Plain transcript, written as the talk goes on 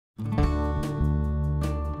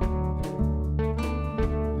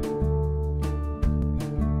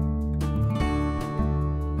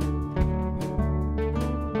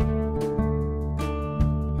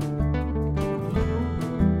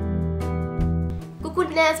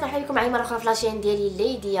البنات، مرحبا بكم معايا مره اخرى في لاشين ديالي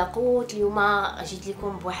ليدي ياقوت. اليوم جيت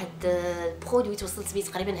لكم بواحد البرودوي توصلت بيه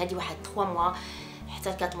تقريبا هذه واحد 3 موا حتى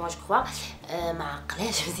 4 موا جو كخوا، ما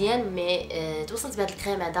عقلاش مزيان مي توصلت بهذا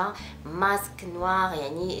الكريم هذا ماسك نوار،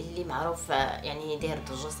 يعني اللي معروف يعني داير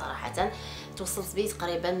ضجه صراحه. توصلت به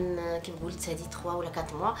تقريبا كيف قلت هذه 3 ولا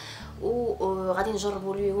 4 موا، وغادي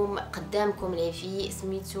نجربوا اليوم قدامكم لي في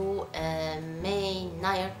سميتو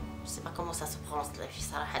ناير سي با كومون سا سو برونس في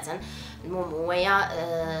صراحه. المهم هويا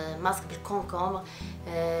ماسك بالكونكومبر،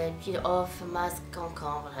 بيل اوف ماسك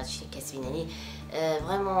كونكومبر، هادشي اللي كاتبين يعني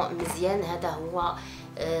فريمون مزيان. هذا هو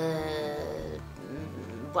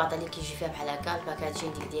البواطه اللي كيجي فيها بحال هكا،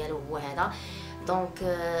 الباكاجين ديالو هو هذا. دونك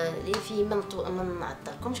لي في ما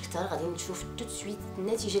نعطلكمش كثر، غادي نشوف تو سويت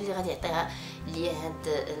النتيجه اللي غادي يعطيها ليا هاد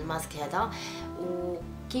الماسك هذا.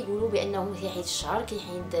 كيقولوا بانه كيحيد الشعر،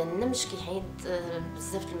 كيحيد النمش، كيحيد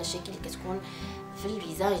بزاف المشاكل اللي كتكون في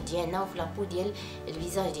الفيزاج ديالنا وفي لابو ديال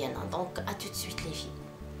الفيزاج ديالنا. دونك ا تو سويت لي في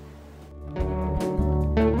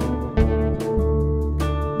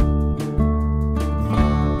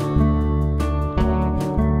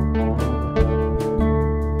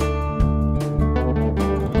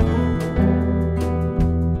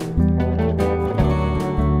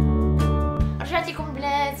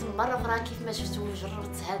مره اخرى. كيف ما شفتوا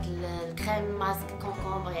جربت هذا الكريم ماسك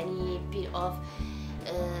كونكومبر يعني بيل اوف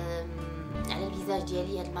على الفيزاج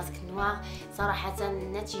ديالي. هذا الماسك نوار صراحه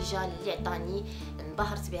النتيجه اللي عطاني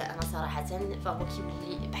انبهرت بها انا صراحه. فهو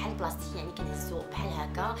كيولي بحال بلاستيك، يعني كنهزو بحال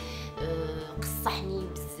هكا، قصحني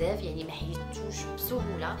بزاف يعني ما حيدتوش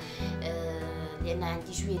بسهوله، لان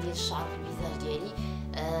عندي شويه ديال الشعر في الفيزاج ديالي.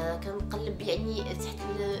 كنقلب يعني تحت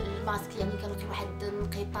الماسك، يعني كنلقى واحد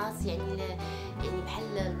الانقطاس يعني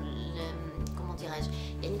بحال كومون ديراج،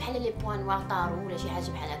 يعني بحال لي بوان نوار طارو ولا شي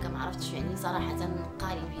حاجه بحال هكا، ما عرفتش يعني صراحه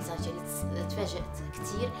نقالي الفيزاج ديالي. تفاجات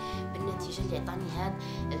كثير بالنتيجه اللي عطاني هذا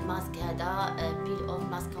الماسك هذا بيل اوف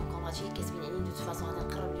ماسك كونكومبر. هادشي اللي كاتبين يعني دو فاسون غادي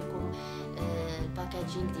نقرب لكم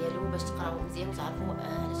الباكاجينغ ديالو باش تقراوه مزيان وتعرفوا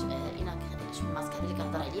علاش الماسك هذا اللي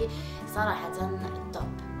كنهضر عليه. صراحه توب،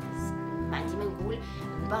 ما عندي ما نقول،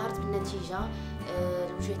 انبهرت بالنتيجه.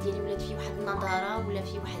 الوجه ديالي ولات فيه واحد النضاره، ولا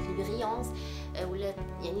فيه واحد البريونس، ولا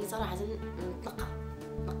يعني صراحه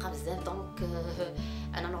نقى بزاف. دونك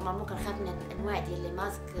انا نورمالمون كنخاف من هاد الانواع ديال لي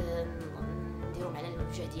ماسك نديرهم على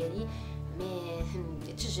الوجه ديالي، مي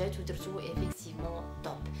تشجعت ودرتو افيكتيفمون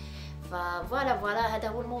توب. فوالا هذا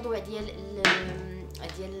هو الموضوع ديال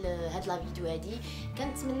هاد لا فيديو هادي.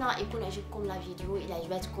 كنتمنى يكون عجبكم لا فيديو. الى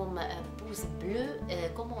عجبتكم بوز بلو،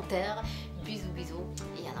 كومونتير، بيزو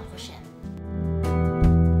يلا